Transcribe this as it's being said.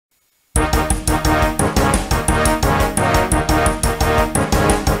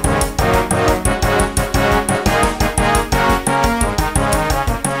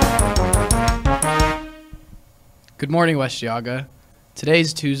Good morning, West Yaga.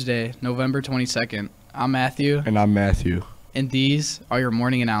 Today's Tuesday, November 22nd. I'm Matthew, And I'm Matthew. and these are your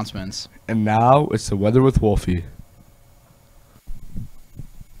morning announcements. And now it's the weather with Wolfie.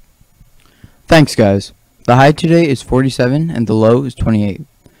 Thanks, guys. The high today is 47 and the low is 28.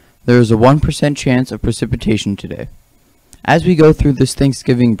 There is a 1% chance of precipitation today. As we go through this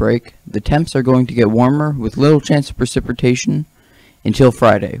Thanksgiving break, the temps are going to get warmer with little chance of precipitation until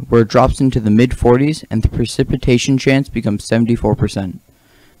Friday, where it drops into the mid-40s and the precipitation chance becomes 74%.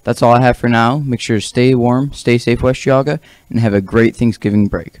 That's all I have for now. Make sure to stay warm, stay safe, West Yaga, and have a great Thanksgiving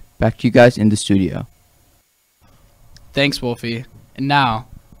break. Back to you guys in the studio. Thanks, Wolfie. And now,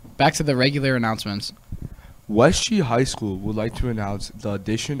 back to the regular announcements. West G High School would like to announce the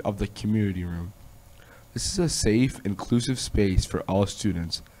addition of the community room. This is a safe, inclusive space for all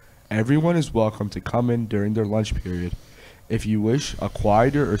students. Everyone is welcome to come in during their lunch period. If you wish a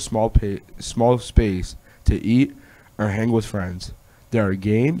quieter or small space to eat or hang with friends, there are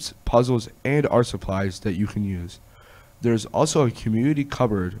games, puzzles, and art supplies that you can use. There's also a community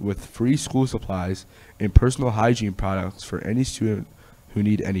cupboard with free school supplies and personal hygiene products for any student who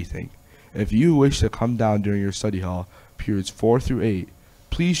need anything. If you wish to come down during your study hall, periods 4 through 8,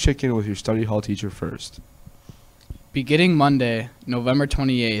 please check in with your study hall teacher first. Beginning Monday, November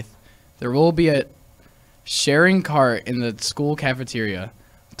 28th, there will be a sharing cart in the school cafeteria.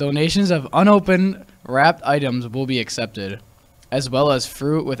 Donations of unopened wrapped items will be accepted, as well as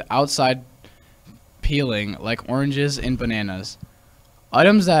fruit with outside peeling like oranges and bananas.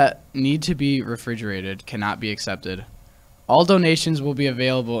 Items that need to be refrigerated cannot be accepted. All donations will be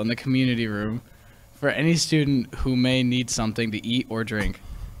available in the community room for any student who may need something to eat or drink.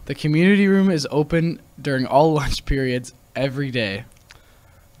 The community room is open during all lunch periods every day.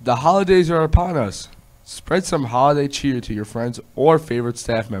 The holidays are upon us. Spread some holiday cheer to your friends or favorite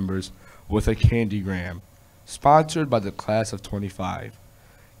staff members with a Candygram, sponsored by the class of 25.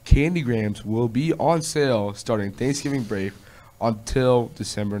 Candygrams will be on sale starting Thanksgiving break until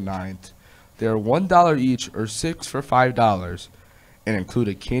December 9th. They are $1 each or 6 for $5 and include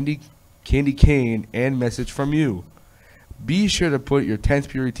a candy cane and message from you. Be sure to put your 10th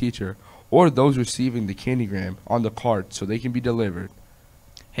period teacher or those receiving the Candygram on the cart so they can be delivered.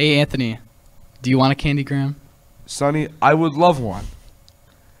 Hey, Anthony, do you want a Candygram? Sonny, I would love one.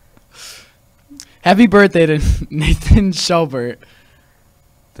 Happy birthday to Nathan Shelbert.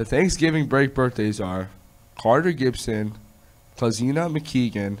 The Thanksgiving break birthdays are Carter Gibson, Klazina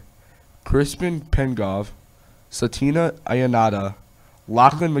McKeegan, Crispin Pengov, Satina Ayanada,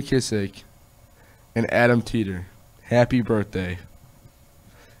 Lachlan McKissick, and Adam Teeter. Happy birthday.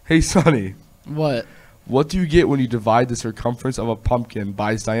 Hey, Sonny. What? What do you get when you divide the circumference of a pumpkin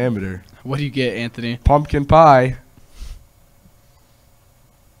by its diameter? What do you get, Anthony? Pumpkin pie.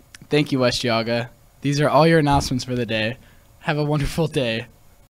 Thank you, West Yaga. These are all your announcements for the day. Have a wonderful day.